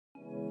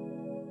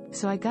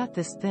So I got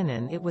this thin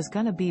and it was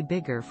gonna be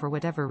bigger for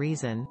whatever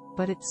reason,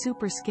 but it's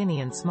super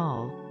skinny and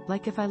small,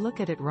 like if I look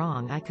at it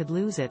wrong I could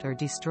lose it or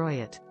destroy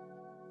it.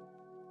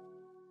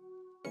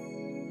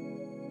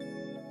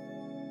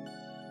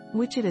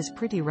 Which it is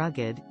pretty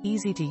rugged,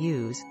 easy to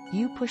use,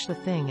 you push the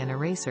thing and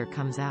eraser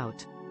comes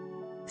out.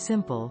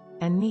 Simple,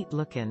 and neat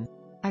looking.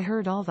 I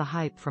heard all the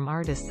hype from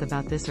artists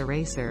about this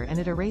eraser and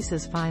it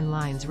erases fine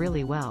lines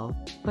really well,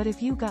 but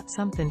if you got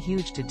something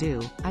huge to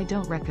do, I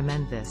don't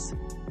recommend this.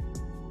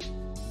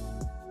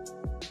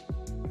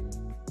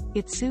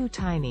 It's so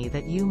tiny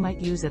that you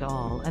might use it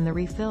all and the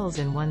refills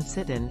in one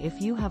sit-in if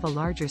you have a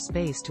larger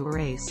space to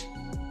erase.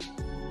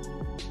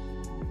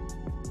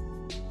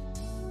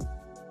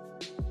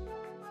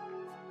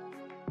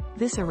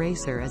 This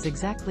eraser is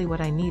exactly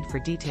what I need for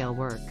detail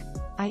work.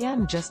 I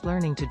am just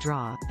learning to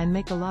draw, and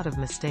make a lot of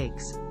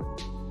mistakes.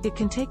 It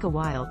can take a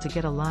while to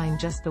get a line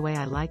just the way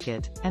I like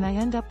it, and I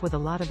end up with a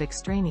lot of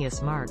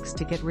extraneous marks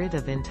to get rid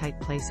of in tight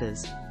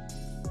places.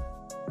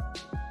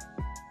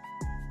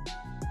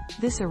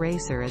 This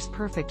eraser is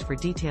perfect for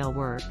detail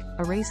work,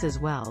 erases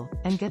well,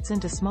 and gets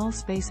into small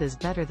spaces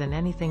better than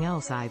anything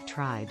else I've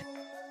tried.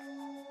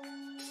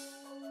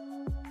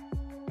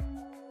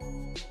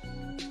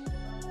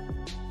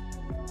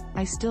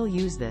 I still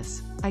use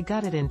this. I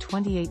got it in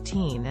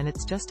 2018 and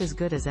it's just as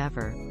good as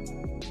ever.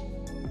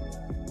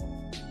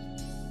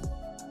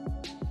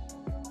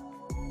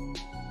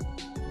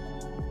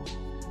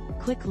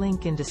 Click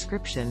link in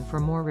description for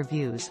more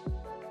reviews.